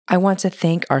I want to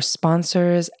thank our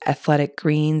sponsors, Athletic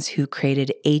Greens, who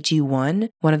created AG1,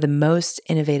 one of the most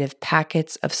innovative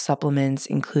packets of supplements,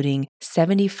 including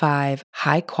 75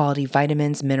 high-quality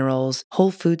vitamins, minerals,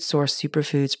 whole food source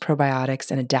superfoods,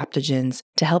 probiotics, and adaptogens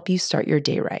to help you start your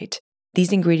day right.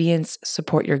 These ingredients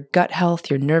support your gut health,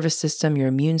 your nervous system, your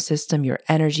immune system, your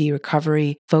energy,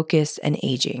 recovery, focus, and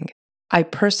aging. I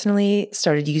personally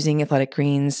started using Athletic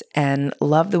Greens and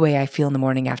love the way I feel in the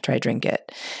morning after I drink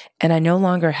it. And I no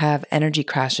longer have energy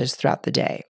crashes throughout the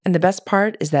day. And the best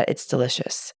part is that it's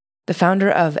delicious. The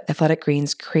founder of Athletic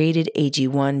Greens created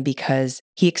AG1 because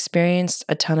he experienced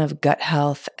a ton of gut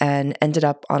health and ended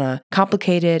up on a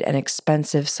complicated and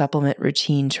expensive supplement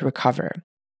routine to recover.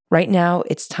 Right now,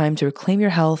 it's time to reclaim your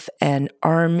health and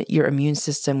arm your immune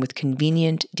system with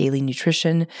convenient daily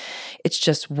nutrition. It's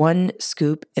just one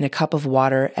scoop in a cup of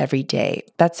water every day.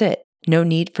 That's it. No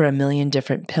need for a million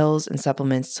different pills and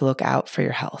supplements to look out for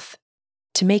your health.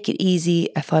 To make it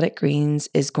easy, Athletic Greens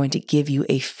is going to give you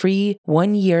a free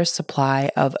 1-year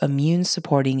supply of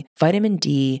immune-supporting vitamin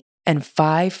D and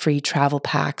 5 free travel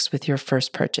packs with your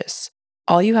first purchase.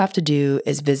 All you have to do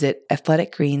is visit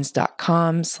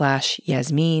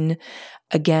athleticgreens.com/Yasmeen.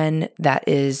 Again, that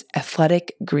is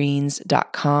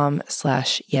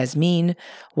athleticgreens.com/Yasmeen,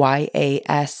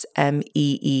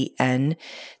 YASMEEN,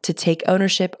 to take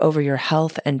ownership over your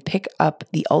health and pick up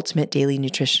the ultimate daily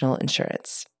nutritional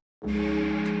insurance.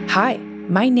 Hi,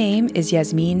 my name is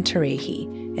Yasmeen Tarehi,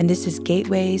 and this is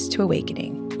Gateways to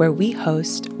Awakening, where we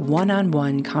host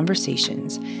one-on-one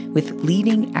conversations with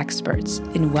leading experts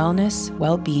in wellness,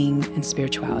 well-being, and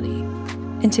spirituality.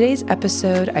 In today's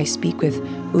episode, I speak with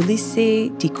Ulisse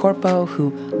Di Corpo,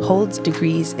 who holds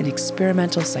degrees in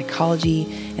experimental psychology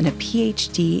and a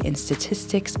PhD in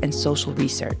statistics and social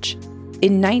research.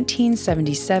 In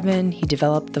 1977, he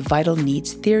developed the vital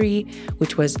needs theory,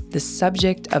 which was the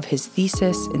subject of his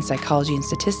thesis in psychology and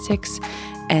statistics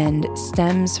and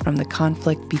stems from the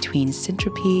conflict between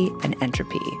syntropy and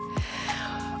entropy.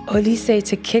 Ulisse,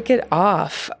 to kick it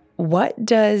off, what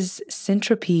does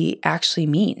syntropy actually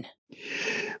mean?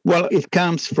 Well, it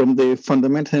comes from the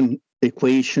fundamental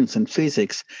equations in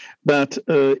physics, but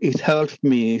it helped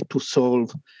me to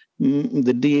solve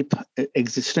the deep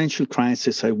existential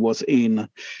crisis I was in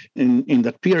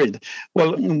that period.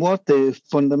 Well, what the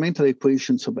fundamental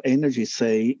equations of energy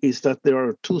say is that there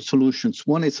are two solutions.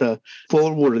 One is a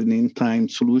forward in time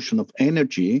solution of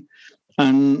energy,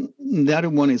 and the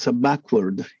other one is a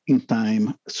backward in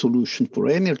time solution for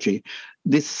energy.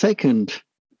 This second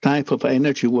type of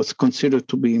energy was considered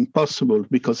to be impossible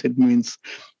because it means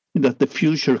that the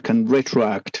future can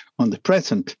retroact on the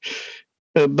present.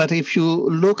 But if you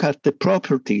look at the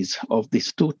properties of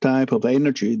these two types of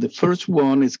energy, the first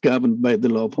one is governed by the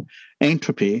law of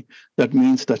entropy. That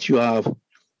means that you have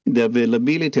the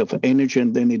availability of energy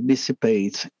and then it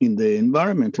dissipates in the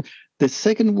environment. The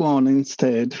second one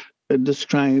instead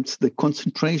describes the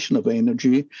concentration of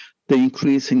energy, the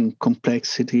increasing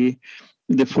complexity,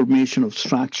 the formation of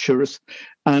structures,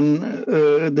 and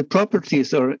the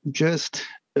properties are just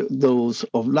those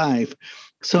of life.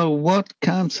 So what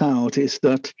comes out is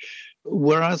that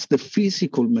whereas the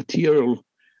physical material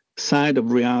side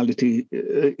of reality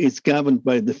is governed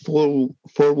by the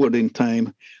forward in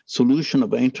time solution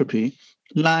of entropy,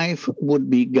 life would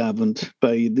be governed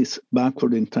by this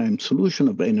backward in time solution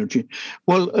of energy.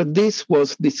 Well, this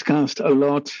was discussed a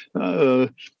lot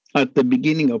at the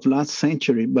beginning of last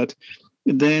century, but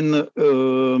then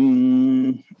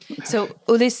So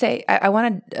Ulisse, I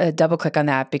want to double click on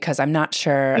that because I'm not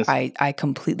sure Yes. I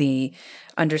completely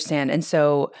understand. And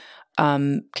so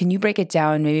can you break it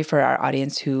down maybe for our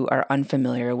audience who are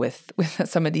unfamiliar with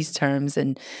some of these terms?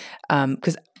 And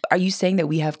because are you saying that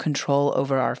we have control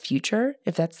over our future,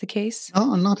 if that's the case?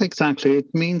 No, not exactly.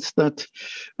 It means that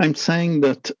I'm saying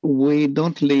that we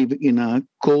don't live in a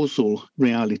causal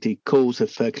reality,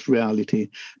 cause-effect reality,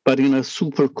 but in a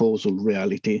super-causal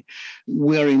reality.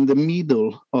 We are in the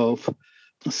middle of,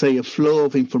 say, a flow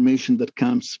of information that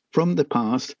comes from the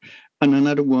past and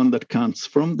another one that comes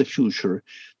from the future.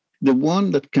 The one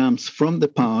that comes from the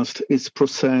past is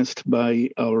processed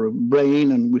by our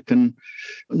brain, and we can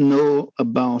know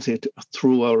about it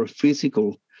through our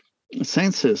physical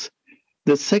senses.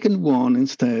 The second one,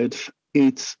 instead,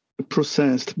 it's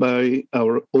processed by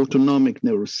our autonomic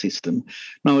nervous system.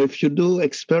 Now, if you do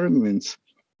experiments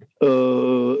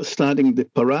studying the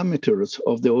parameters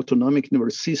of the autonomic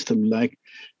nervous system, like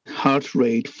heart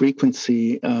rate,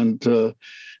 frequency, and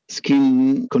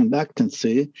skin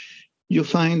conductancy, you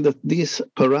find that these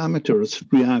parameters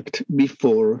react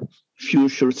before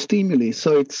future stimuli.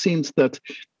 So it seems that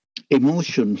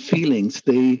emotion, feelings,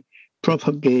 they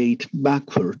propagate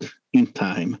backward in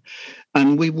time.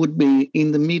 And we would be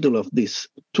in the middle of this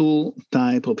two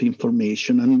type of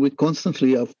information, and we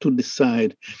constantly have to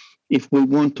decide if we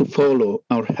want to follow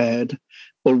our head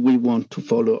or we want to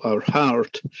follow our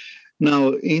heart.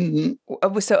 Now,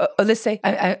 let's say,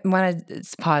 I want to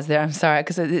pause there. I'm sorry,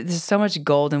 because there's so much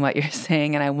gold in what you're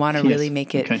saying, and I want to really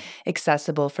make it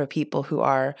accessible for people who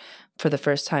are, for the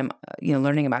first time,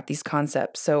 learning about these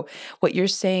concepts. So what you're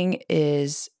saying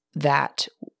is that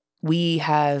we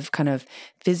have kind of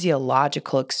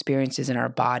physiological experiences in our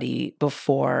body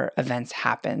before events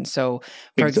happen. So,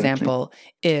 for example,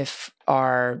 if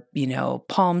our,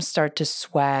 palms start to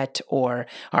sweat or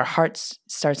our heart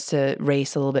starts to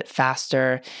race a little bit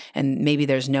faster, and maybe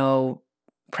there's no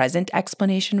present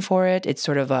explanation for it, it's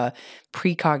sort of a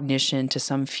precognition to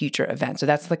some future event. So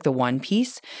that's like the one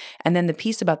piece. And then the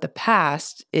piece about the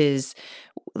past is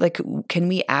like, can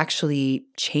we actually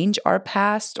change our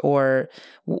past, or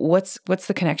what's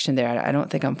the connection there? I don't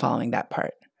think I'm following that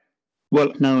part.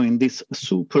 Well, now in this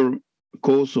super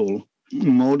causal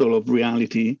model of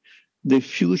reality, the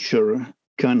future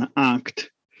can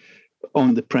act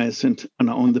on the present and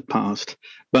on the past.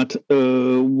 But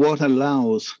what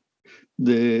allows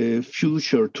the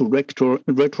future to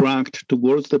retroact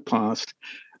towards the past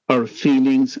our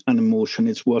feelings and emotion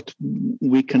is what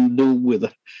we can do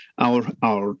with our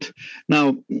art.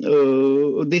 Now,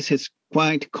 this is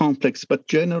quite complex, but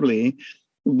generally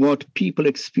what people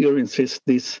experience is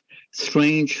this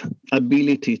strange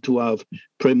ability to have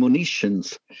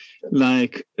premonitions.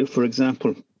 Like, for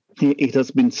example, it has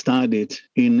been studied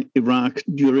in Iraq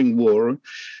during war.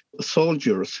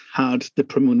 Soldiers had the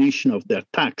premonition of the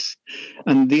attacks,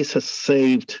 and this has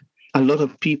saved a lot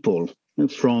of people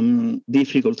from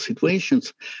difficult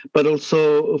situations. But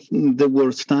also there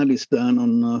were studies done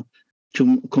on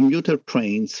commuter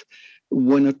trains.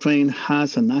 When a train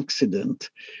has an accident,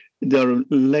 there are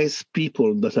less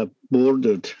people that have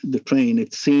boarded the train.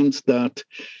 It seems that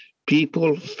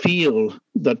people feel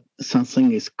that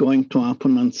something is going to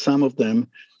happen, and some of them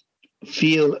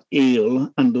feel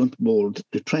ill and don't board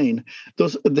the train.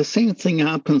 The same thing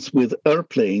happens with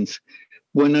airplanes.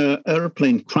 When an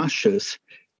airplane crashes,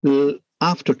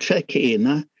 after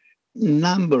check-in,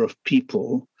 number of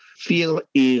people feel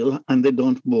ill and they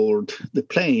don't board the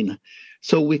plane.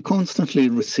 So we constantly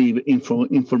receive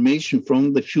information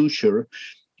from the future.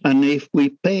 And if we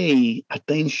pay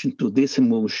attention to these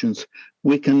emotions,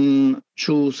 we can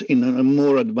choose in a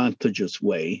more advantageous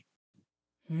way.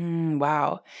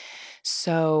 Wow.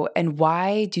 So, and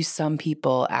why do some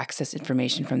people access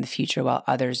information from the future while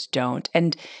others don't?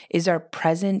 And is our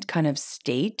present kind of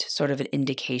state sort of an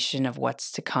indication of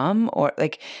what's to come? Or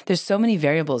like, there's so many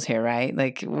variables here, right?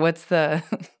 Like, what's the,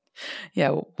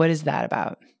 what is that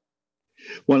about?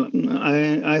 Well,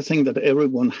 I think that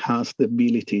everyone has the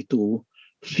ability to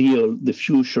feel the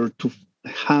future, to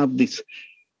have this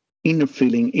inner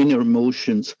feeling, inner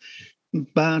emotions.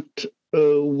 But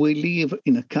we live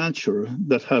in a culture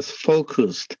that has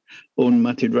focused on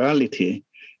materiality,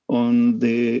 on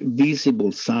the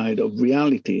visible side of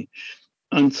reality.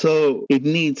 And so it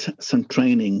needs some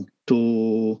training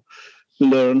to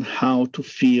learn how to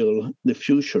feel the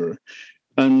future.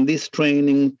 And this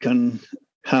training can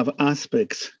have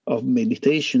aspects of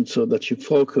meditation so that you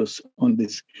focus on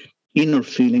these inner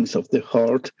feelings of the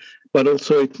heart, but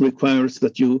also it requires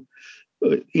that you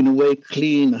in a way,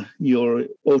 clean your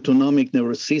autonomic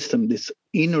nervous system, this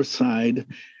inner side,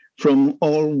 from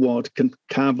all what can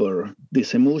cover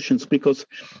these emotions. Because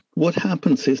what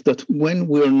happens is that when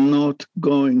we're not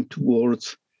going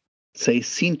towards, say,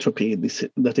 syntropy,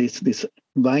 that is this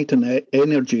vital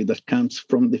energy that comes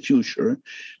from the future,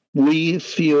 we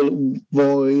feel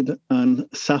void and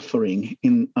suffering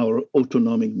in our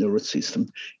autonomic nervous system.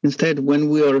 Instead, when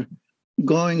we are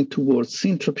going towards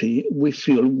syntropy, we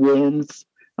feel warmth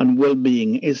and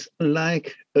well-being. Is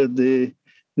like the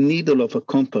needle of a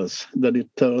compass that it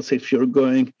tells if you're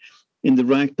going in the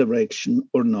right direction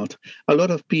or not. A lot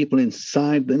of people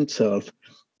inside themselves,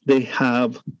 they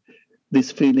have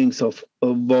these feelings of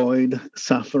void,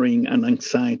 suffering, and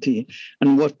anxiety.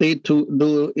 And what they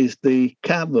do is they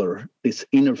cover these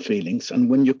inner feelings. And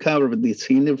when you cover these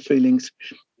inner feelings,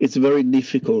 it's very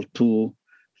difficult to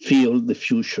feel the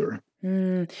future.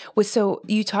 Well, so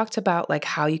you talked about like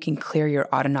how you can clear your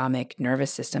autonomic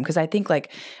nervous system. Because I think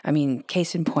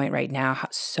case in point right now,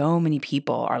 so many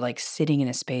people are like sitting in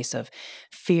a space of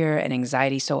fear and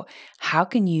anxiety. So how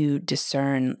can you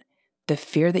discern the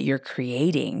fear that you're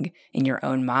creating in your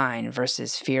own mind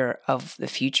versus fear of the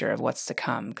future, of what's to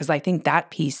come? Because I think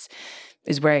that piece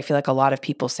is where I feel like a lot of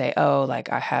people say, oh,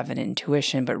 like I have an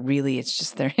intuition, but really it's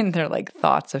just they're in their like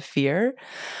thoughts of fear.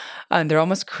 They're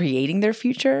almost creating their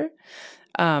future.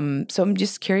 So I'm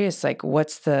just curious, like,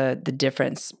 what's the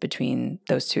difference between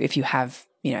those two, if you have,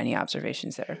 any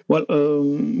observations there? Well,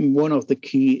 one of the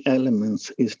key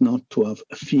elements is not to have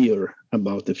fear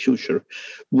about the future.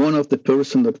 One of the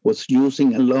person that was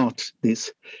using a lot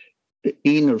this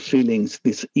inner feelings,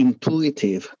 these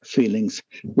intuitive feelings,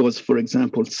 was, for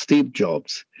example, Steve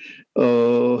Jobs.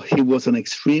 He was an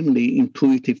extremely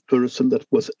intuitive person that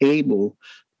was able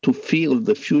to feel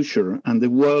the future and the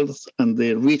wealth and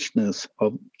the richness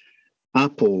of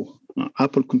Apple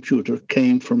computer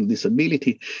came from this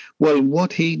ability. Well,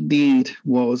 what he did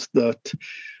was that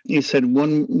he said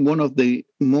one of the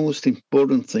most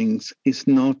important things is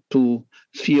not to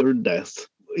fear death.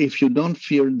 If you don't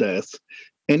fear death,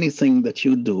 anything that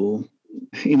you do,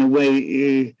 in a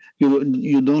way,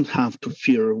 you don't have to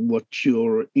fear what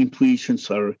your intuitions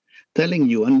are telling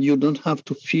you, and you don't have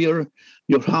to fear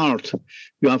your heart.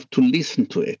 You have to listen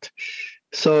to it.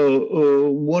 So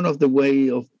one of the way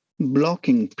of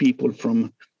blocking people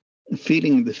from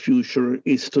feeling the future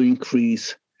is to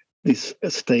increase this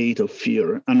state of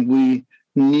fear, and we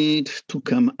need to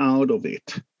come out of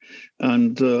it,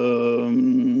 and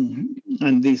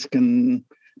this can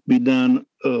be done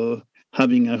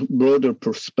having a broader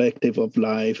perspective of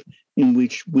life in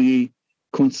which we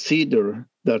consider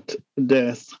that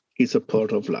death is a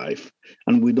part of life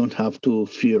and we don't have to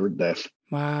fear death.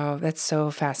 Wow, that's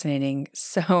so fascinating.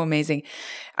 So amazing.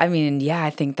 I mean, yeah, I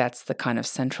think that's the kind of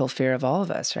central fear of all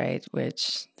of us, right?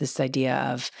 Which this idea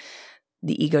of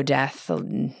the ego death,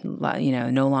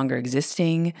 no longer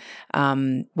existing.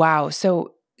 Wow.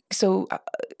 So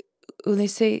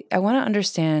Ulisse, I want to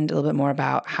understand a little bit more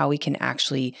about how we can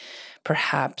actually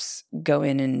perhaps go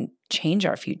in and change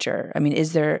our future. I mean,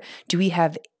 do we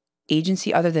have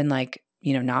agency other than like,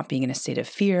 not being in a state of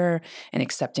fear and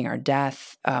accepting our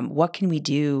death? What can we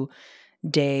do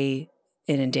day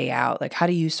in and day out? Like, how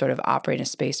do you sort of operate in a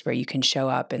space where you can show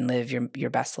up and live your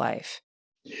best life?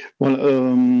 Well,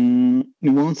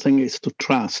 one thing is to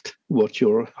trust what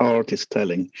your heart is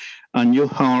telling, and your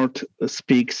heart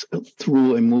speaks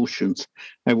through emotions.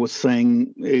 I was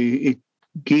saying it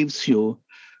gives you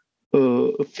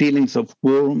feelings of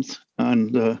warmth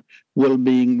and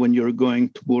well-being when you're going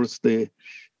towards the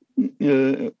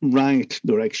right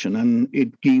direction, and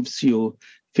it gives you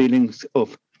feelings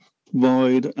of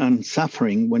void and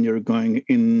suffering when you're going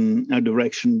in a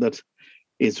direction that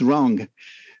is wrong.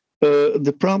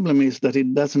 The problem is that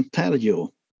it doesn't tell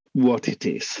you what it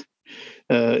is.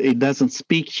 It doesn't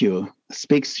speaks to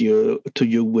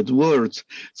you with words.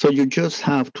 So you just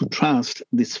have to trust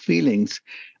these feelings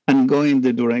and go in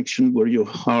the direction where your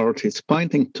heart is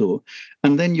pointing to,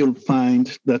 and then you'll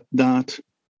find that that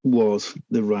was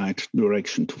the right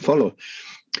direction to follow.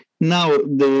 Now,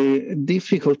 the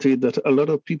difficulty that a lot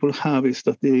of people have is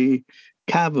that they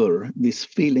cover these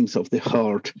feelings of the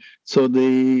heart, so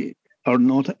they are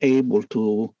not able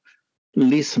to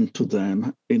listen to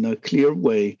them in a clear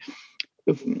way.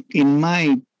 In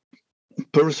my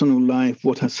personal life,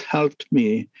 what has helped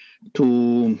me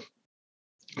to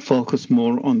focus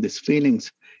more on these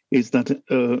feelings is that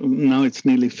now it's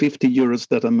nearly 50 years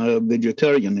that I'm a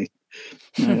vegetarian.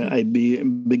 I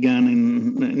began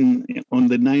on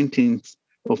the 19th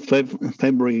of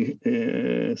February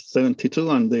 72,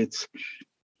 and it's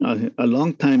a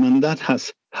long time, and that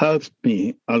has helped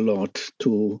me a lot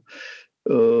to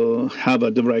have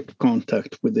a direct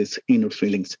contact with these inner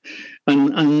feelings,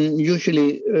 and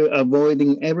usually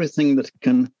avoiding everything that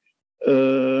can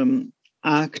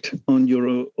act on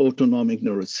your autonomic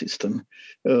nervous system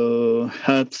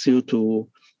helps you to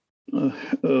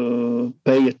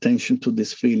pay attention to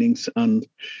these feelings and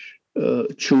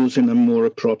choose in a more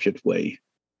appropriate way.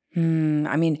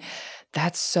 I mean,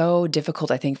 that's so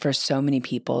difficult, I think, for so many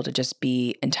people to just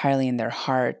be entirely in their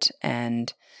heart.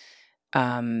 And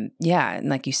and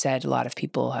like you said, a lot of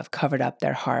people have covered up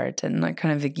their heart and like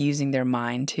kind of like using their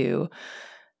mind to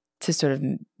sort of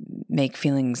make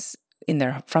feelings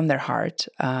from their heart,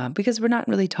 because we're not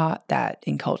really taught that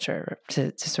in culture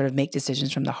to sort of make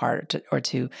decisions from the heart, or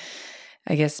to,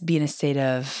 I guess, be in a state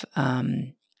of,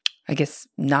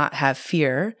 not have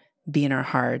fear, be in our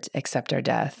heart, accept our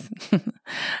death.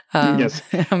 Yes.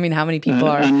 I mean, how many people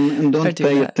are and don't doing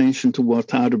pay that? attention to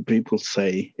what other people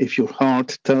say. If your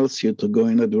heart tells you to go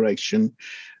in a direction,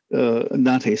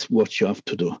 that is what you have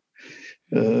to do.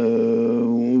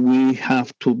 We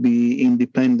have to be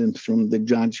independent from the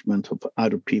judgment of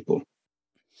other people.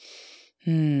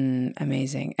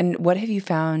 Amazing. And what have you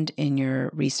found in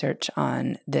your research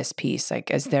on this piece?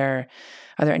 Like, are there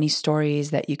any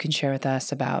stories that you can share with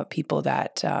us about people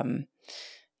that,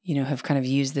 have kind of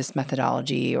used this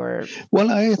methodology or?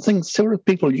 Well, I think several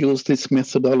people use this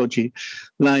methodology.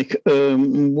 Like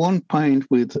one point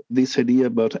with this idea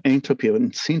about entropy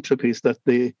and syntropy is that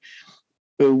the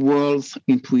world's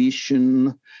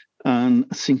intuition and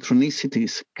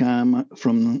synchronicities come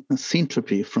from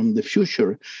syntropy, from the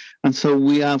future. And so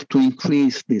we have to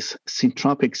increase this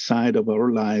syntropic side of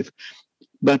our life.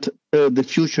 But the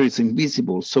future is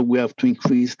invisible, so we have to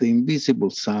increase the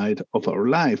invisible side of our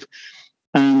life.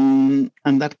 And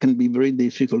that can be very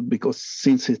difficult because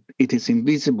since it is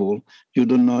invisible, you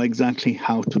don't know exactly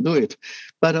how to do it.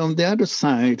 But on the other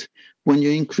side, when you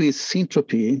increase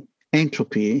syntropy,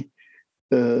 entropy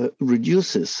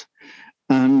reduces.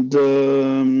 And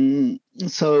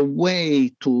so a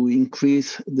way to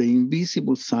increase the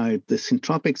invisible side, the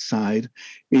syntropic side,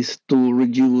 is to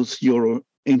reduce your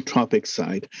entropic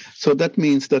side. So that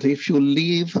means that if you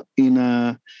live in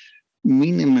a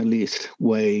minimalist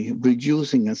way,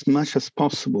 reducing as much as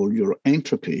possible your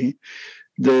entropy,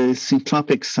 the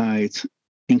syntropic side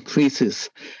increases,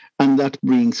 and that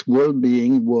brings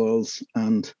well-being, wealth,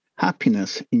 and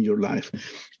happiness in your life.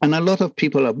 And a lot of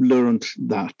people have learned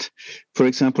that. For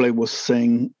example, I was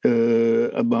saying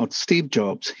about Steve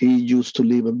Jobs. He used to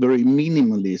live a very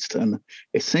minimalist and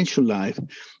essential life.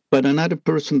 But another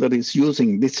person that is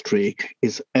using this trick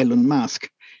is Elon Musk.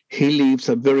 He lives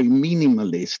a very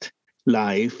minimalist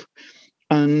life.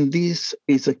 And this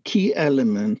is a key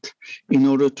element in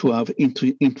order to have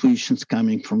intuitions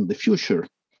coming from the future.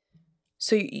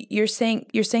 So you're saying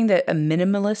that a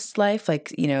minimalist life, like,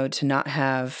 to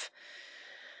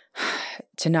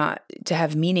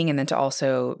have meaning, and then to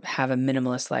also have a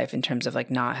minimalist life in terms of like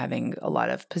not having a lot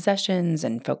of possessions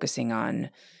and focusing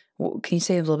on, can you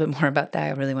say a little bit more about that?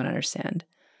 I really want to understand.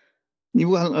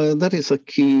 Well, that is a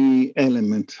key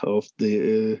element of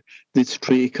this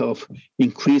trick of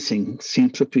increasing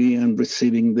syntropy and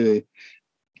receiving the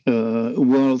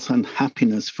wealth and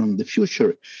happiness from the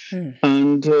future.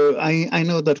 And I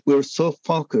know that we're so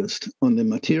focused on the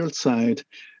material side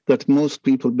that most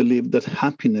people believe that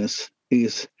happiness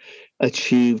is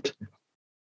achieved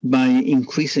by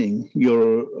increasing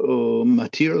your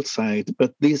material side,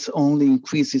 but this only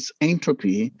increases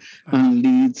entropy and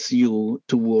leads you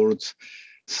towards,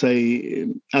 say,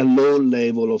 a low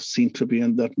level of syntropy,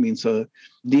 and that means a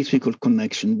difficult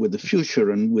connection with the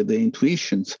future and with the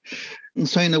intuitions. And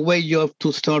so in a way, you have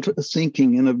to start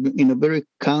thinking in a very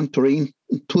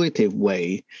counterintuitive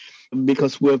way,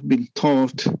 because we have been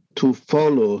taught to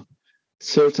follow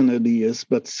certain ideas,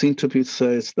 but syntropy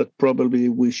says that probably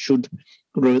we should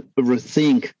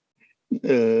rethink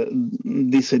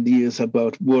these ideas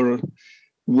about where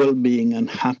well-being and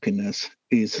happiness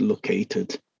is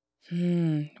located.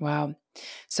 Wow.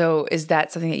 So is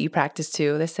that something that you practice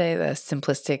too? They say the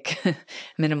simplistic,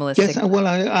 minimalistic. Yes, well,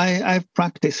 I've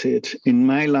practiced it in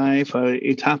my life.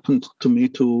 It happened to me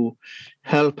to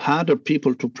help other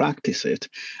people to practice it.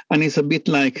 And it's a bit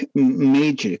like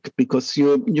magic, because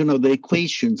the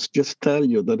equations just tell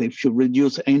you that if you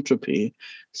reduce entropy,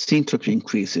 syntropy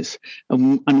increases.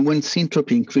 And when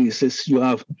syntropy increases, you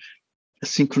have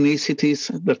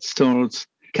synchronicities that starts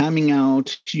coming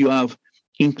out. You have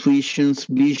intuitions,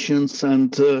 visions,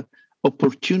 and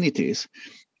opportunities.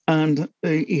 And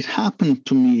it happened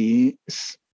to me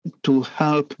to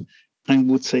help, I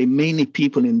would say, many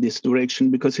people in this direction,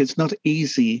 because it's not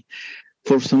easy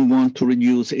for someone to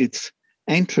reduce its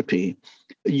entropy.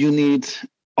 You need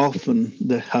often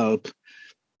the help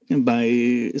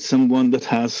by someone that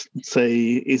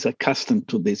is accustomed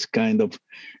to this kind of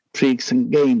tricks and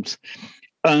games.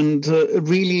 And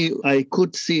really, I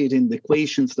could see it in the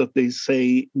equations that they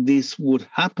say this would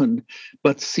happen,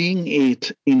 but seeing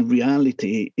it in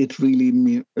reality, it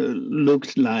really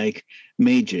looked like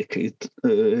magic.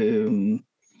 I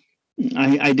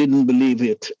didn't believe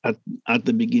it at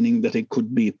the beginning that it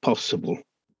could be possible.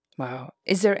 Wow.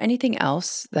 Is there anything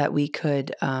else that we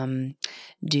could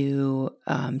do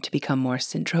to become more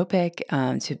syntropic,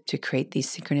 to create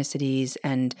these synchronicities?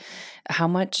 And how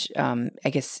much,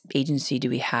 agency do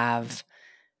we have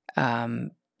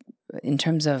in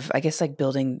terms of, like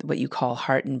building what you call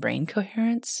heart and brain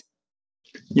coherence?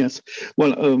 Yes.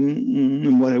 Well,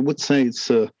 what I would say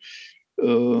is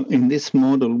in this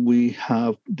model, we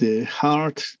have the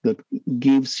heart that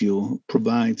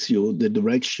provides you the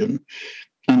direction,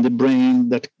 and the brain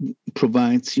that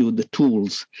provides you the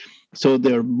tools. So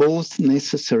they're both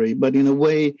necessary, but in a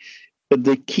way,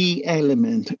 the key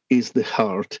element is the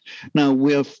heart. Now,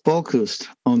 we are focused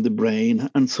on the brain,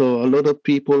 and so a lot of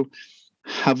people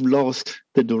have lost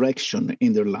the direction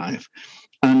in their life,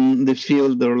 and they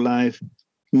feel their life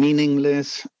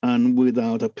meaningless and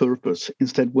without a purpose.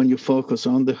 Instead, when you focus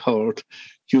on the heart,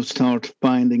 you start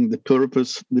finding the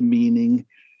purpose, the meaning,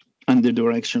 and the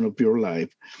direction of your life.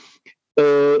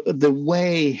 The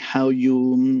way how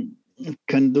you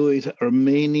can do it are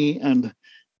many, and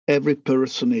every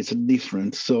person is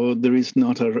different. So there is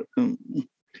not a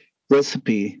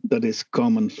recipe that is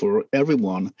common for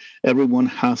everyone. Everyone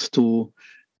has to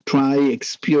try,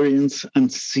 experience,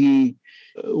 and see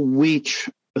which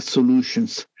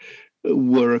solutions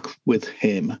work with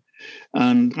him.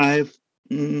 And I've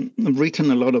written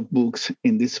a lot of books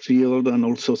in this field and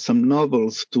also some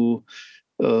novels to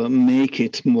make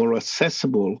it more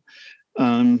accessible.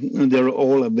 They're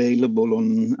all available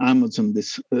on Amazon,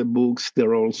 these books. There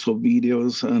are also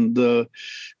videos. And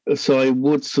so I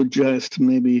would suggest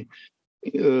maybe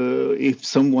if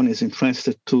someone is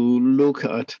interested to look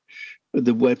at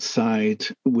the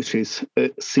website, which is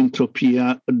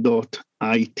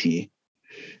Syntropia.it,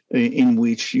 in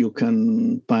which you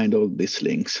can find all these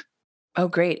links. Oh,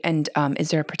 great. And is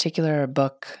there a particular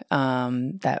book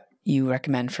that you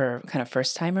recommend for kind of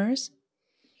first-timers?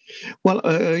 Well,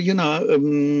 there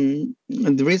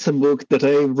is a book that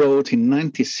I wrote in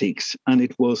 96, and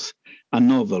it was a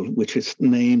novel, which is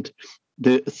named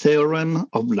The Theorem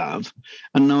of Love.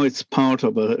 And now it's part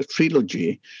of a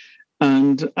trilogy.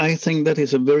 And I think that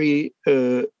is a very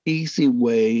easy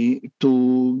way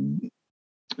to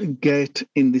get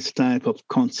in this type of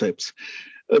concepts.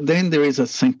 Then there is a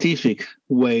scientific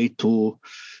way to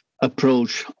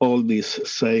approach all this,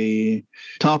 say,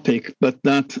 topic, but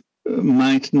that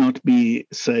might not be,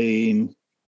 say,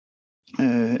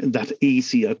 that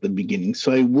easy at the beginning.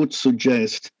 So I would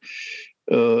suggest,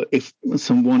 if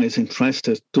someone is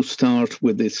interested, to start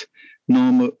with this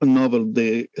novel,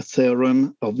 The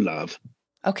Theorem of Love.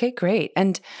 Okay, great.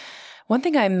 And one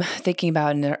thing I'm thinking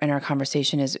about in our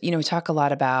conversation is, we talk a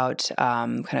lot about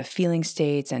kind of feeling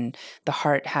states and the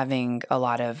heart having a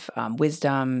lot of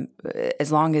wisdom,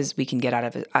 as long as we can get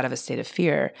out of a state of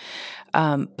fear.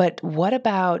 But what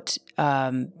about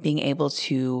being able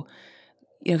to,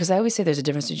 because I always say there's a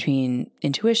difference between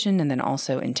intuition and then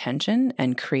also intention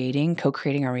and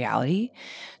co-creating our reality.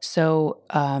 So,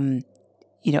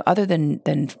 other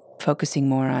than focusing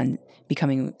more on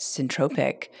becoming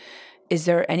syntropic, is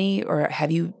there any, or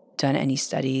have you done any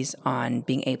studies on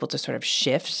being able to sort of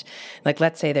shift? Like,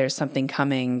 let's say there's something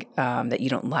coming that you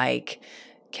don't like.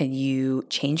 Can you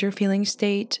change your feeling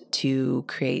state to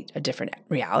create a different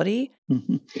reality?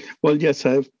 Mm-hmm. Well, yes,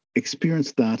 I've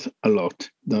experienced that a lot.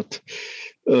 That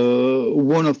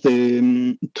one of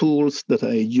the tools that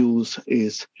I use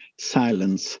is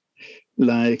silence.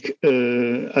 Like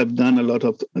I've done a lot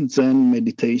of Zen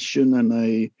meditation,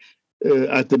 and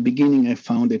at the beginning, I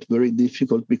found it very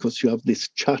difficult because you have this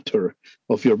chatter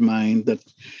of your mind that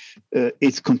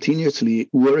is continuously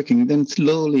working. Then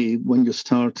slowly, when you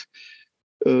start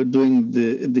doing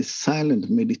this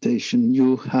silent meditation,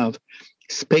 you have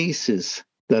spaces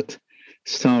that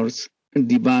starts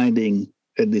dividing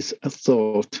this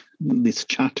thought, this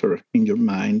chatter in your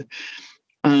mind.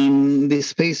 And these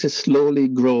spaces slowly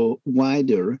grow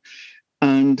wider.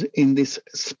 And in these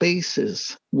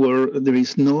spaces where there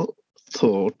is no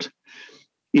thought,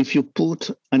 if you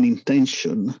put an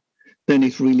intention, then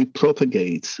it really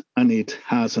propagates and it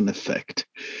has an effect.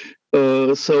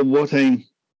 So what I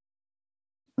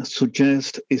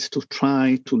suggest is to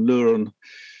try to learn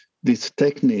this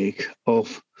technique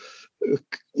of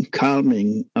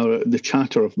calming the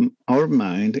chatter of our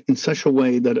mind in such a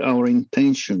way that our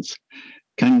intentions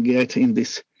can get in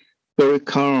this very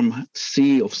calm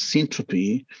sea of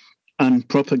syntropy and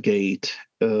propagate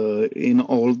in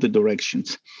all the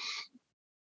directions.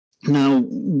 Now,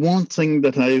 one thing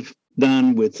that I've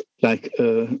done with,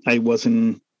 I was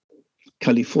in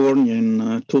California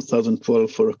in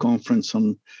 2012 for a conference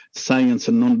on science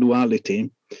and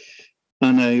non-duality,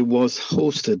 and I was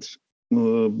hosted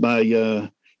by a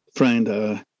friend,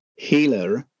 a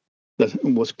healer, that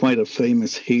was quite a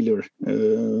famous healer.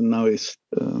 Now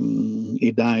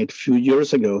he died a few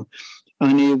years ago,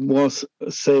 and he was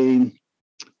saying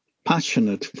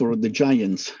passionate for the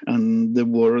Giants, and there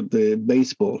were the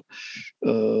baseball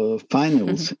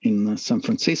finals in San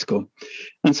Francisco,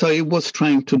 and so he was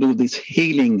trying to do this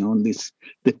healing on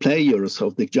the players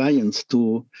of the Giants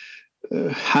to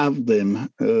have them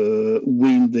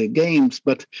win the games,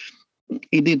 but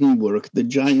it didn't work. The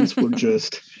Giants were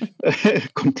just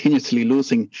continuously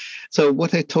losing. So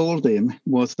what I told him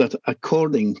was that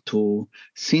according to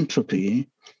syntropy,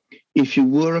 if you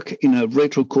work in a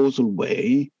retrocausal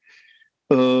way,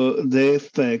 the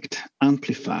effect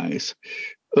amplifies.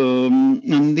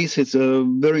 And this is a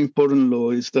very important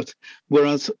law, is that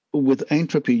whereas with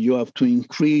entropy, you have to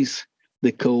increase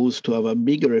the cause to have a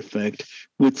bigger effect,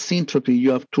 with syntropy,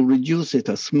 you have to reduce it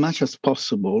as much as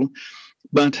possible,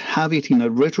 but have it in a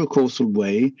retrocausal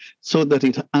way so that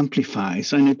it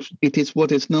amplifies. And it is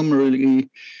what is normally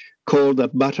called a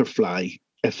butterfly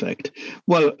effect.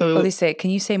 Well, Odysseus, can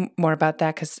you say more about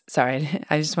that? Because, sorry,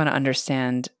 I just want to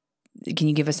understand. Can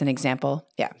you give us an example?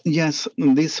 Yeah. Yes,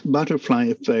 this butterfly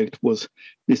effect was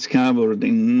discovered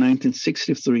in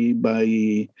 1963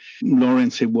 by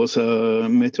Lawrence. He was a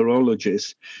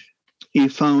meteorologist. He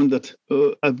found that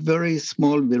a very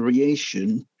small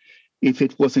variation, if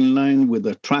it was in line with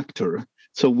a tractor,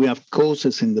 so we have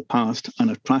causes in the past and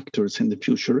attractors in the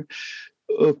future,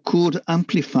 could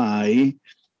amplify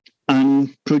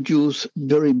and produce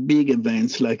very big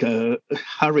events like a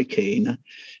hurricane.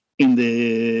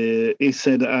 He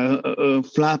said a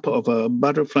flap of a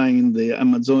butterfly in the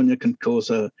Amazonia can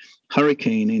cause a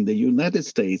hurricane in the United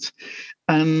States.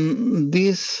 And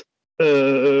this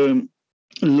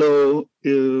law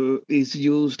is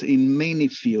used in many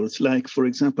fields, like, for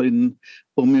example, in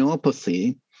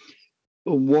homeopathy,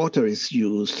 water is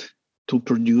used to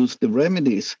produce the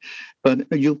remedies, but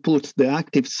you put the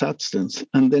active substance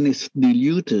and then it's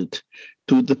diluted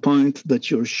to the point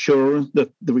that you're sure that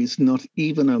there is not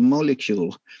even a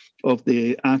molecule of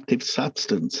the active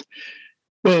substance.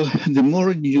 Well, the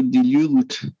more you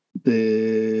dilute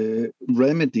the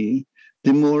remedy,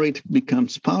 the more it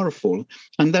becomes powerful.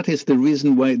 And that is the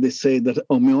reason why they say that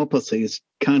homeopathy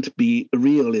can't be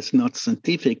real, it's not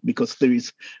scientific, because there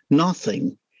is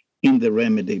nothing in the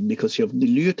remedy because you have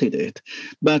diluted it.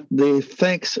 But the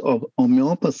effects of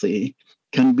homeopathy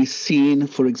can be seen,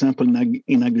 for example,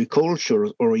 in agriculture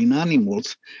or in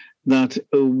animals that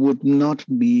would not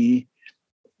be,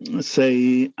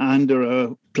 say, under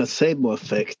a placebo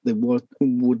effect. They would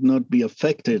not be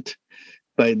affected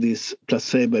by this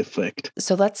placebo effect.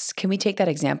 So can we take that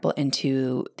example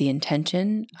into the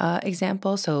intention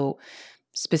example? So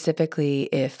specifically,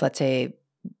 if, let's say,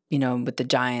 with the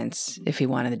Giants, if he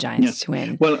wanted the Giants to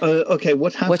win. Well, okay,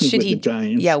 what happened with the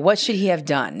Giants? Yeah, what should he have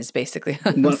done is basically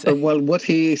what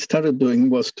he started doing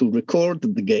was to record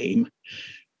the game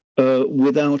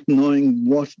without knowing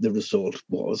what the result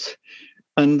was,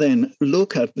 and then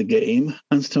look at the game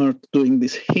and start doing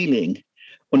this healing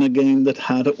on a game that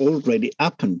had already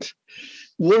happened.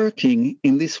 Working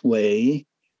in this way,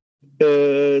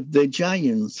 the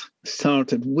Giants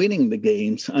started winning the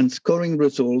games and scoring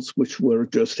results which were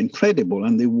just incredible,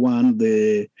 and they won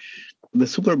the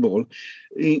Super Bowl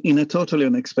in a totally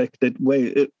unexpected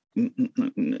way.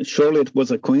 Surely it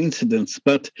was a coincidence,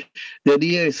 but the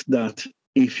idea is that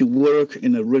if you work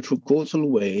in a retrocausal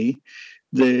way,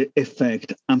 the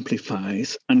effect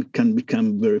amplifies and can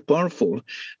become very powerful.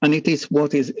 And it is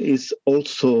what is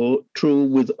also true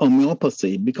with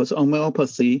homeopathy, because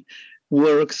homeopathy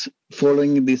works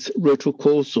following this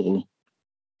retrocausal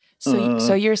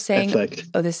So you're saying,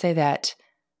 effect. They say that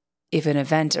if an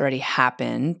event already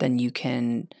happened, then you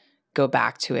can go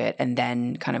back to it and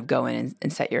then kind of go in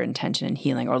and set your intention in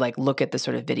healing, or like look at the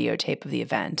sort of videotape of the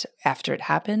event after it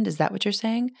happened. Is that what you're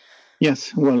saying?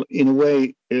 Yes. Well, in a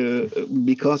way,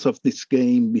 because of this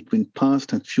game between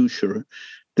past and future,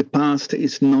 the past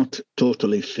is not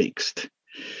totally fixed.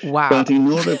 Wow. But in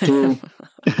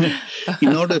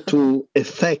order to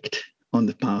affect on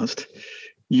the past,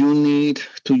 you need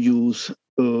to use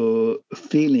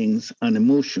feelings and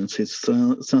emotions. It's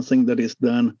something that is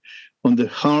done on the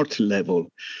heart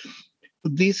level.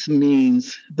 This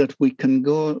means that we can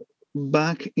go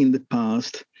back in the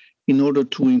past in order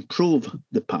to improve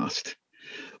the past.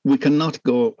 We cannot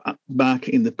go back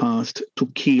in the past to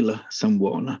kill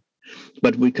someone,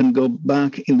 but we can go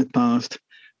back in the past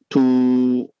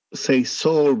to, say,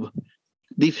 solve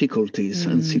difficulties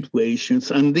and situations.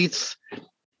 And this,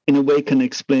 in a way, can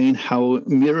explain how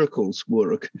miracles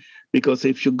work. Because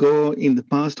if you go in the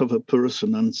past of a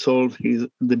person and solve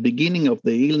the beginning of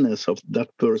the illness of that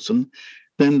person,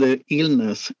 then the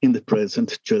illness in the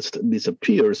present just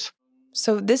disappears.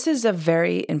 So this is a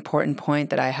very important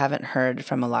point that I haven't heard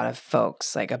from a lot of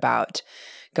folks, like about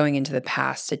going into the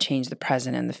past to change the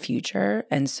present and the future.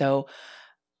 And so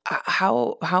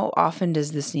how often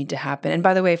does this need to happen? And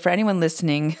by the way, for anyone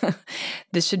listening,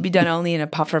 this should be done only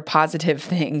for positive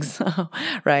things,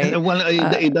 right? Well,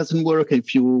 it doesn't work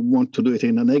if you want to do it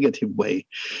in a negative way,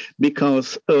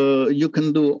 because you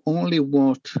can do only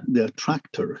what the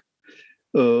attractor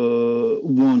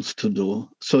wants to do.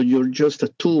 So you're just a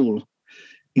tool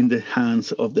in the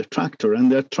hands of the attractor, and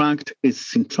the attract is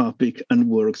syntropic and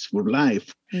works for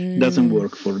life, doesn't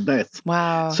work for death.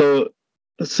 Wow. So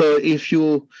So if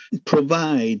you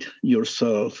provide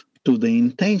yourself to the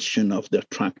intention of the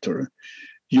attractor,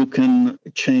 you can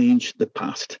change the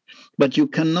past, but you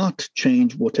cannot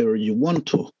change whatever you want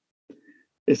to.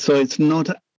 So it's not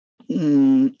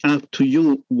up to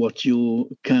you what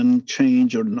you can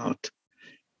change or not.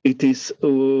 It is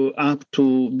up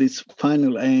to this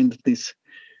final end, this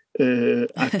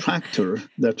attractor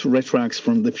that retracts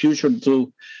from the future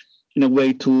to, in a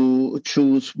way, to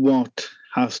choose what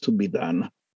has to be done.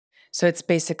 So it's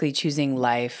basically choosing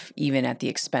life even at the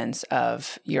expense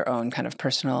of your own kind of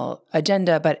personal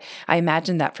agenda. But I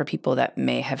imagine that for people that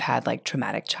may have had like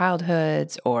traumatic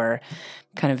childhoods or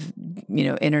kind of,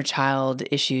 inner child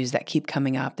issues that keep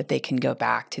coming up, that they can go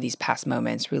back to these past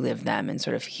moments, relive them, and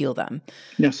sort of heal them.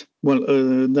 Yes, well,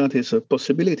 that is a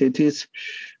possibility. It is,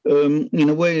 in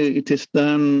a way, it is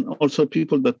done also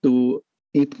people that do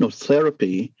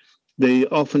hypnotherapy. They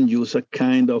often use a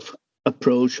kind of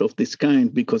approach of this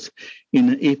kind because in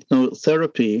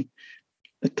hypnotherapy,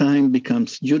 time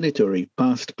becomes unitary.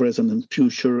 Past, present, and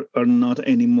future are not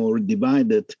anymore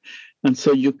divided. And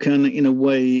so you can, in a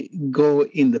way, go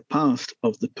in the past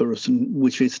of the person,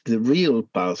 which is the real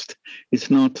past.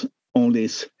 It's not all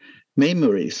these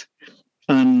memories,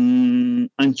 and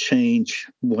change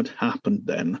what happened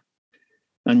then.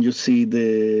 And you see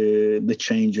the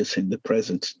changes in the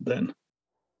present then.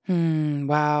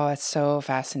 Wow, that's so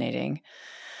fascinating.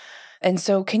 And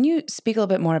so, can you speak a little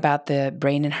bit more about the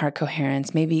brain and heart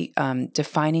coherence, maybe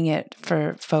defining it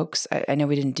for folks? I know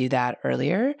we didn't do that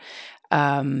earlier,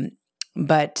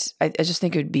 but I just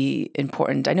think it would be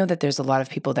important. I know that there's a lot of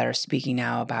people that are speaking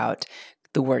now about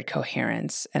the word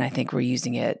coherence, and I think we're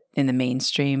using it in the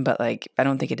mainstream, but like I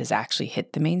don't think it has actually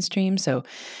hit the mainstream. So,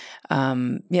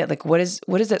 like what does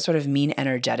that sort of mean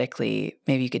energetically?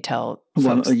 Maybe you could tell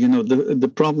folks. Well,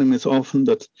 the problem is often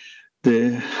that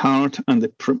the heart and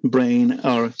the brain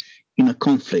are in a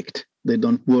conflict. They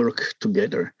don't work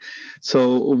together.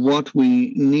 So what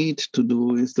we need to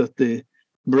do is that the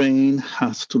brain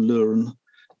has to learn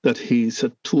that he's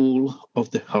a tool of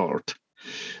the heart.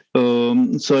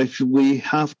 So if we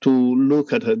have to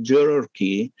look at a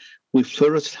hierarchy, we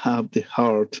first have the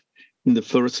heart in the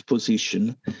first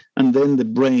position, and then the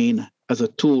brain as a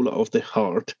tool of the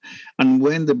heart. And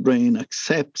when the brain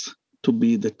accepts to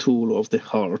be the tool of the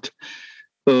heart,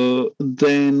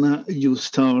 then you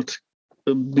start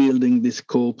building this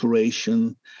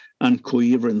cooperation and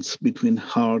coherence between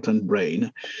heart and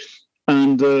brain.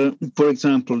 And for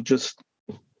example, just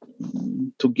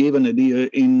to give an idea,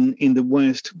 in the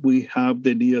West, we have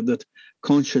the idea that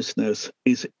consciousness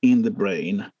is in the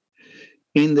brain.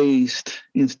 In the East,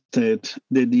 instead,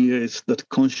 the idea is that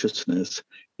consciousness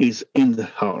is in the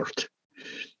heart.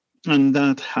 And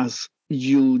that has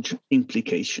huge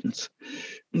implications,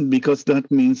 because that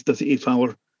means that if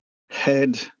our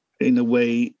head, in a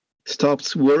way,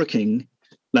 stops working,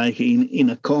 like in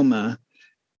a coma,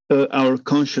 our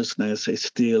consciousness is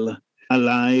still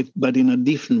alive, but in a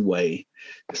different way,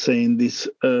 say in this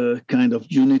kind of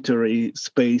unitary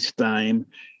space-time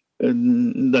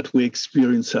that we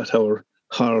experience at our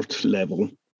heart level.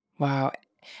 Wow.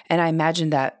 And I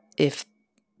imagine that if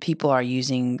people are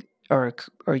using or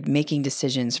making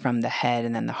decisions from the head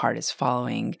and then the heart is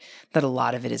following, that a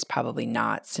lot of it is probably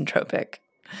not syntropic.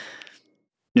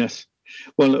 Yes.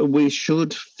 Well, we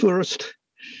should first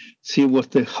see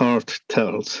what the heart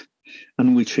tells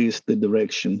and which is the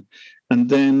direction. And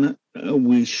then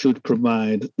we should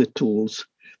provide the tools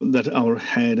that our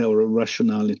head, our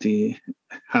rationality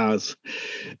has.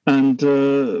 And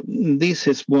this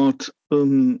is what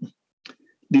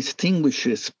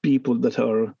distinguishes people that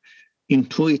are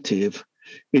intuitive,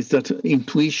 is that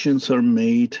intuitions are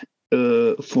made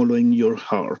following your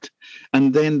heart.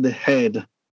 And then the head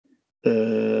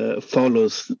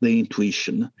follows the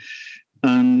intuition.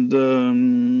 And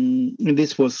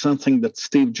this was something that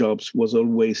Steve Jobs was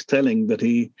always telling, that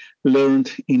he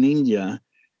learned in India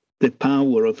the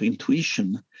power of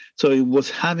intuition. So he was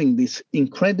having these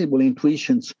incredible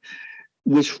intuitions,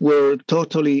 which were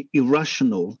totally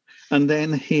irrational. And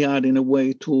then he had, in a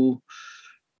way, to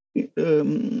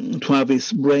have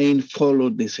his brain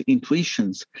follow these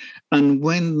intuitions. And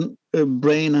when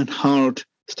brain and heart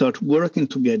start working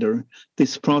together,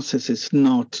 this process is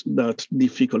not that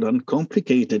difficult and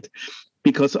complicated,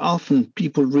 because often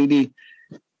people really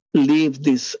leave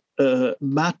this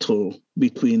battle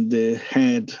between the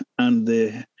head and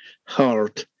the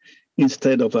heart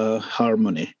instead of a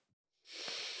harmony.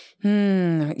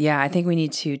 Yeah, I think we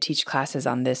need to teach classes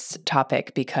on this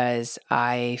topic, because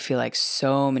I feel like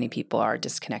so many people are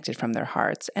disconnected from their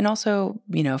hearts, and also,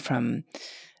 from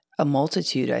a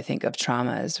multitude, I think, of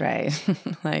traumas, right?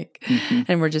 Like, Mm-hmm.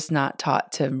 and we're just not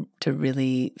taught to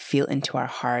really feel into our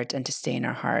heart and to stay in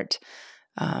our heart,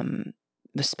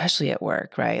 especially at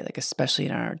work, right? Like, especially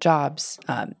in our jobs,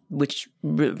 which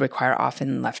require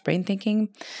often left brain thinking.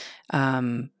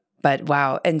 But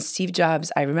wow. And Steve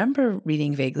Jobs, I remember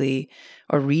reading vaguely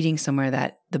or reading somewhere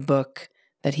that the book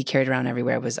that he carried around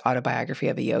everywhere was Autobiography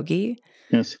of a Yogi.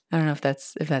 Yes. I don't know if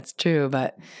that's true,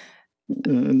 but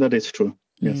That is true.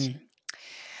 Yes.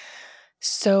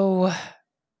 So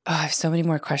I have so many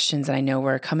more questions, and I know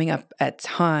we're coming up at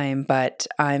time, but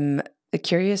I'm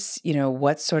curious,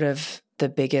 what's sort of the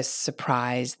biggest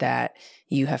surprise that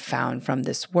you have found from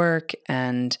this work,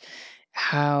 and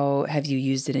how have you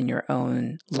used it in your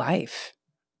own life?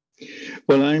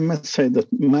 Well, I must say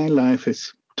that my life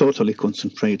is totally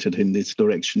concentrated in this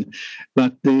direction.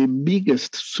 But the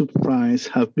biggest surprise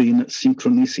have been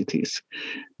synchronicities,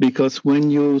 because when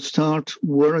you start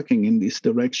working in this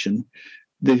direction,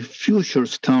 the future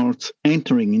starts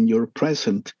entering in your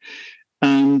present,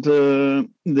 and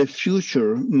the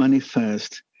future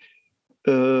manifests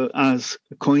as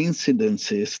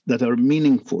coincidences that are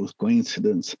meaningful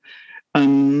coincidences.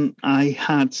 And I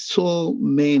had so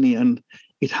many, and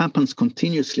it happens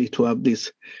continuously to have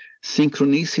these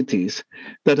synchronicities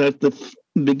that at the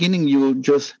beginning you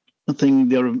just think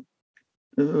they're,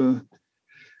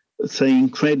 say,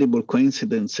 incredible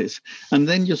coincidences. And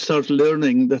then you start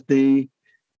learning that they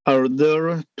are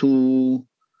there to,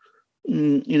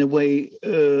 in a way,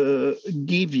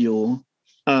 give you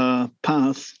a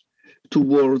path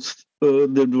towards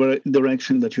the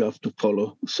direction that you have to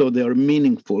follow. So they are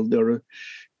meaningful. They're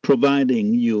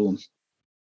providing you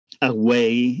a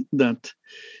way that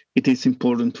it is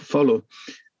important to follow.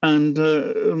 And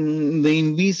the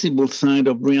invisible side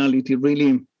of reality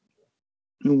really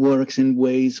works in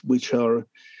ways which are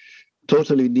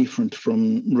totally different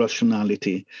from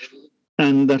rationality,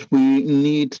 and that we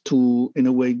need to, in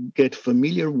a way, get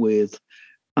familiar with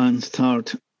and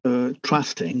start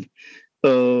trusting,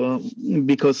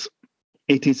 because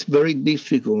it is very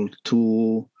difficult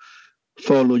to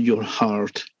follow your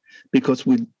heart, because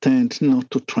we tend not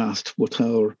to trust what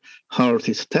our heart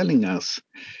is telling us,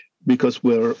 because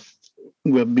we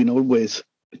have been always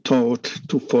taught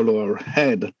to follow our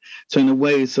head. So in a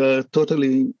way, it's a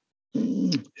totally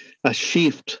a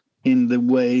shift in the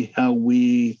way how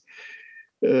we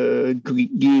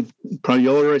give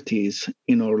priorities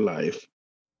in our life.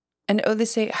 And they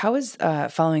say, how is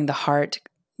following the heart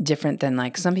different than,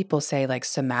 like, some people say, like,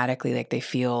 somatically, like they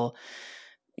feel,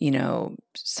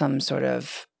 some sort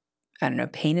of, I don't know,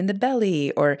 pain in the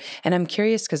belly, and I'm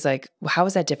curious because, like, how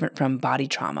is that different from body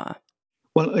trauma?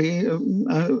 Well,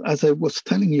 as I was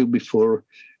telling you before,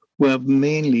 we have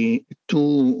mainly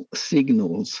two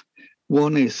signals.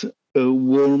 One is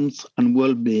warmth and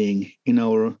well-being in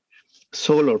our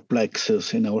solar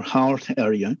plexus, in our heart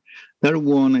area. The other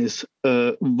one is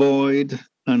void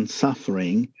and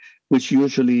suffering, which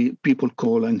usually people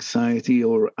call anxiety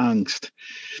or angst.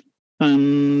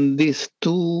 And these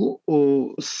two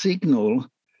signal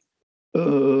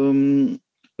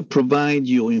provide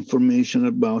you information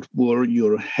about where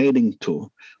you're heading to,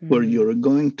 where you're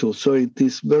going to. So it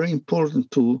is very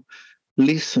important to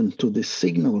listen to the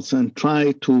signals and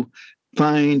try to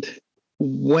find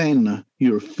when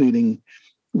you're feeling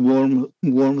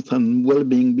warmth and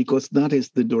well-being, because that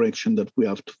is the direction that we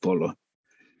have to follow.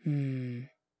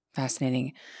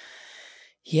 Fascinating.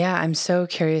 Yeah, I'm so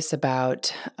curious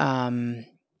about some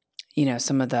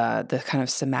of the kind of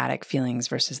somatic feelings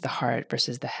versus the heart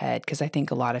versus the head, because I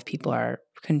think a lot of people are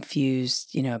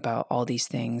confused, about all these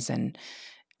things and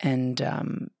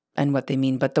what they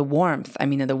mean. But the warmth,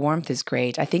 the warmth is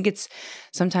great. I think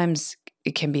sometimes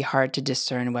it can be hard to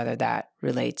discern whether that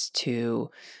relates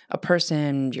to a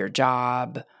person, your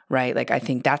job, right? Like, I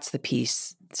think that's the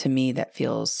piece to me that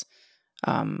feels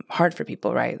hard for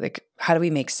people, right? Like, how do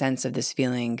we make sense of this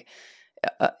feeling?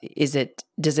 Does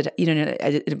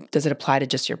it apply to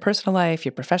just your personal life,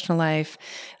 your professional life?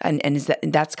 And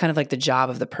that's kind of like the job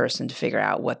of the person to figure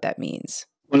out what that means.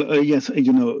 Well, yes,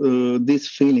 these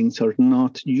feelings are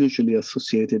not usually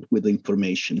associated with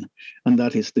information, and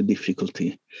that is the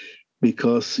difficulty,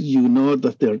 because you know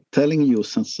that they're telling you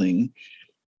something,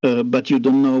 but you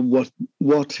don't know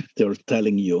what they're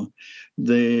telling you.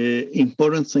 The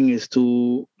important thing is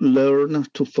to learn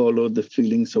to follow the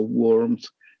feelings of warmth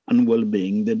and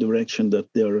well-being, the direction that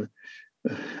they're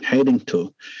heading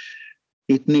to.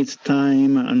 It needs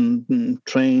time and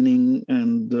training,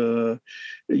 and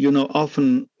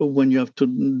often when you have to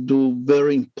do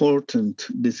very important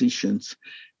decisions,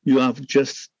 you have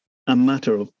just a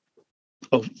matter of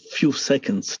of few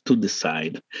seconds to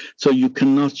decide. So you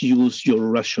cannot use your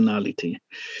rationality.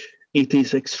 It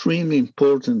is extremely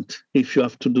important if you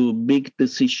have to do big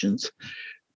decisions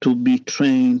to be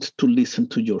trained to listen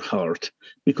to your heart,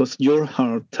 because your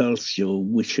heart tells you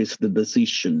which is the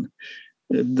decision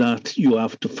that you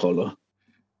have to follow.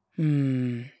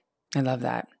 I love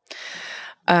that.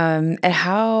 And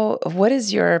what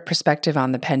is your perspective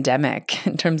on the pandemic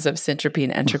in terms of syntropy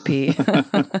and entropy?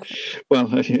 Well,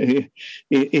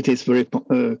 it is very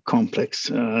complex.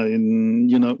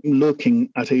 Looking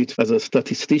at it as a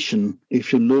statistician,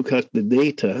 if you look at the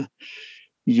data,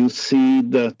 you see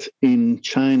that in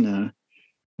China,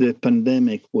 the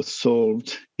pandemic was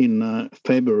solved in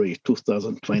February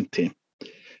 2020.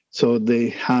 So they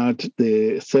had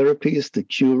the therapies, the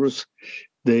cures,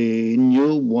 they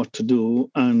knew what to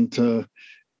do, and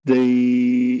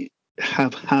they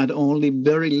have had only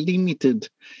very limited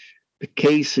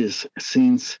cases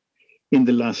since in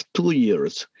the last 2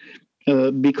 years.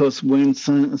 Because when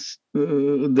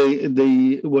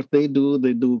they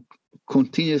do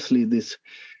continuously this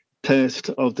test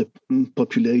of the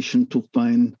population to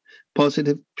find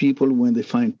positive people. When they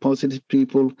find positive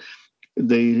people,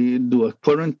 they do a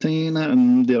quarantine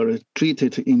and they are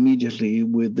treated immediately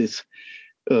with this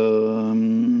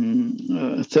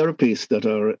therapies that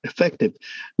are effective.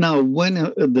 Now, when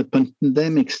the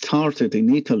pandemic started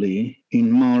in Italy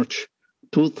in March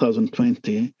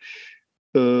 2020,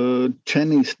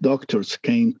 Chinese doctors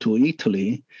came to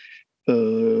Italy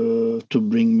to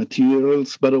bring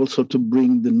materials, but also to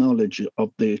bring the knowledge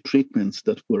of the treatments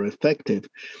that were effective.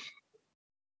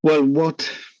 Well,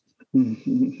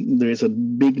 there is a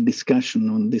big discussion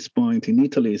on this point in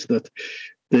Italy is that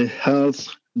the health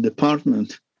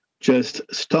department just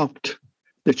stopped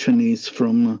the Chinese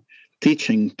from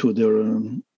teaching to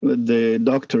the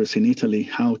doctors in Italy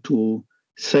how to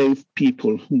save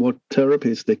people, what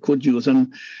therapies they could use.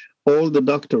 And all the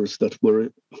doctors that were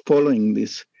following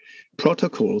these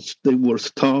protocols, they were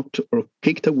stopped or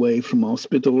kicked away from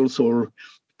hospitals or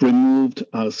removed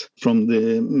as from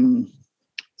the,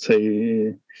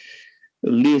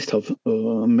 list of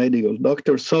medical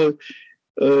doctors. So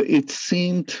it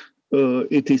seemed,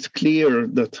 it is clear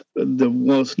that there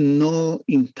was no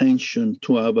intention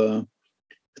to have a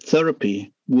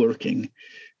therapy working.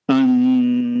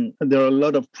 And there are a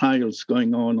lot of trials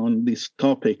going on this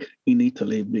topic in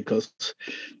Italy because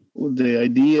the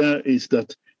idea is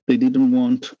that they didn't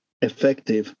want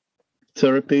effective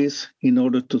therapies in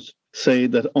order to say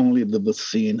that only the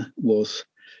vaccine was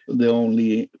the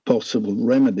only possible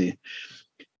remedy.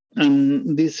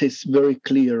 And this is very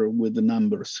clear with the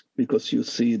numbers because you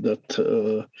see that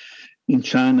in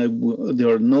China there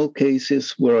are no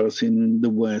cases, whereas in the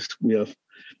West we have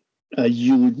a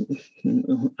huge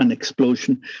an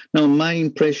explosion. Now, my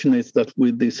impression is that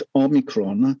with this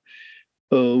Omicron,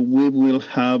 we will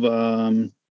have,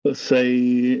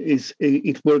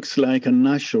 it works like a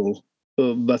natural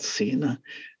vaccine,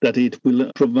 that it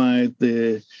will provide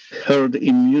the herd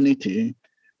immunity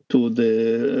to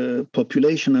the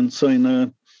population. And so in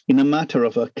a matter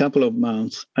of a couple of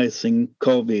months, I think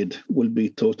COVID will be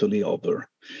totally over.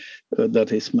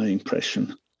 That is my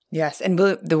impression. Yes. And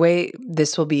the way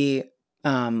this will be,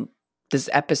 this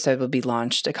episode will be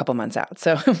launched a couple months out.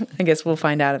 So I guess we'll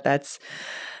find out if that's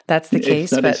the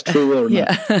case. If that is true or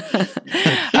not.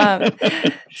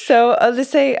 So let's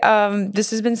say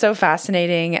this has been so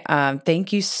fascinating.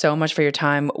 Thank you so much for your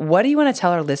time. What do you want to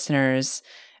tell our listeners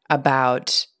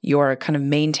about your kind of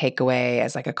main takeaway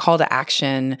as like a call to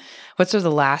action? What's sort of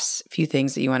the last few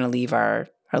things that you want to leave our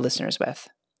listeners with?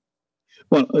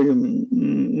 Well,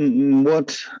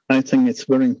 what I think is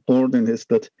very important is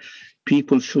that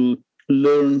people should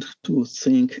learn to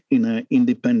think in an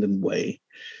independent way.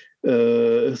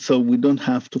 So we don't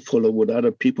have to follow what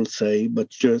other people say, but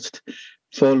just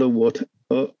follow what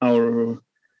our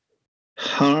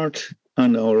heart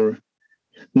and our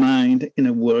mind in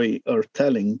a way are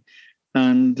telling.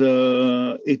 And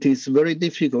it is very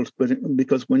difficult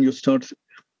because when you start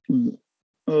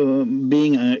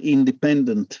being an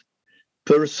independent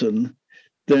person,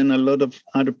 then a lot of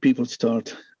other people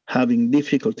start having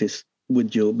difficulties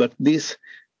with you. But this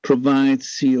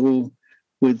provides you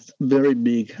with very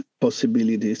big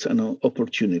possibilities and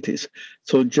opportunities.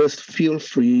 So just feel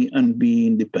free and be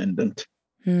independent.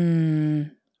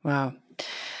 Wow.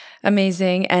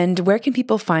 Amazing. And where can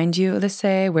people find you,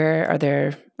 Ulisse? Where are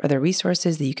there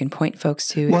resources that you can point folks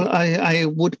to? Well, I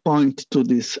would point to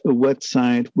this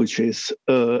website, which is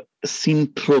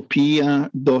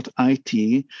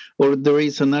syntropia.it, or there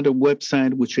is another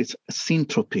website, which is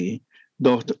syntropy.org.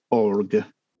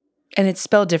 And it's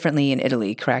spelled differently in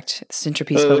Italy, correct?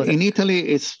 Syntropy spelled with in Italy,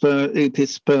 it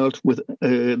is spelled with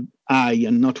I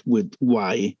and not with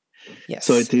Y. Yes.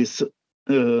 So it is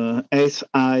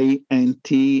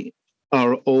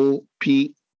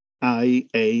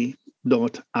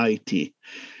SINTROPIA.IT.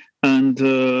 And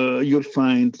you'll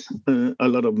find a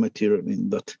lot of material in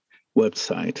that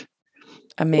website.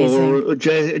 Amazing. Or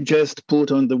just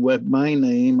put on the web my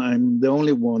name. I'm the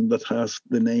only one that has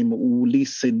the name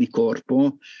Ulisse Di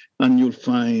Corpo, and you'll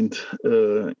find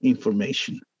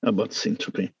information about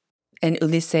Syntropy. And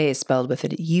Ulisse is spelled with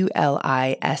an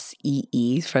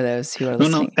ULISEE for those who are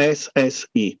listening. No,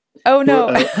 SSE. Oh, no.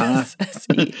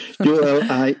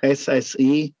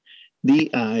 ULISSE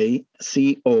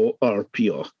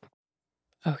DICORPO.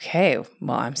 Okay.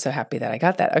 Well, I'm so happy that I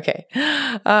got that. Okay.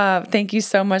 Thank you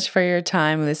so much for your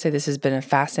time, Ulisse. This has been a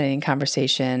fascinating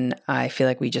conversation. I feel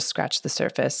like we just scratched the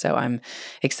surface. So I'm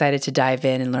excited to dive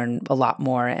in and learn a lot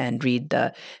more and read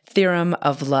the Theorem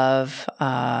of Love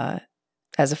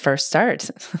as a first start.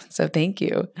 So thank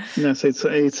you. Yes,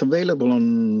 it's available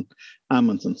on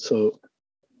Amazon. So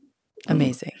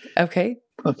amazing. Okay.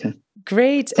 Okay.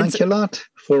 Great. Thank you a lot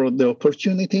for the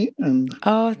opportunity. And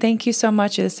thank you so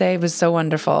much, Ulisse. It was so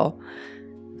wonderful.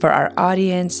 For our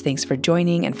audience, thanks for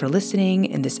joining and for listening.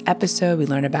 In this episode, we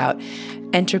learn about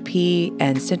entropy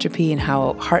and syntropy and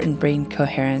how heart and brain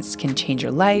coherence can change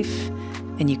your life.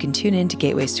 And you can tune in to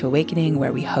Gateways to Awakening,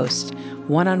 where we host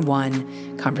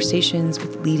one-on-one conversations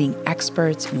with leading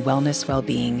experts in wellness,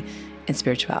 well-being, and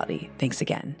spirituality. Thanks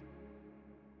again.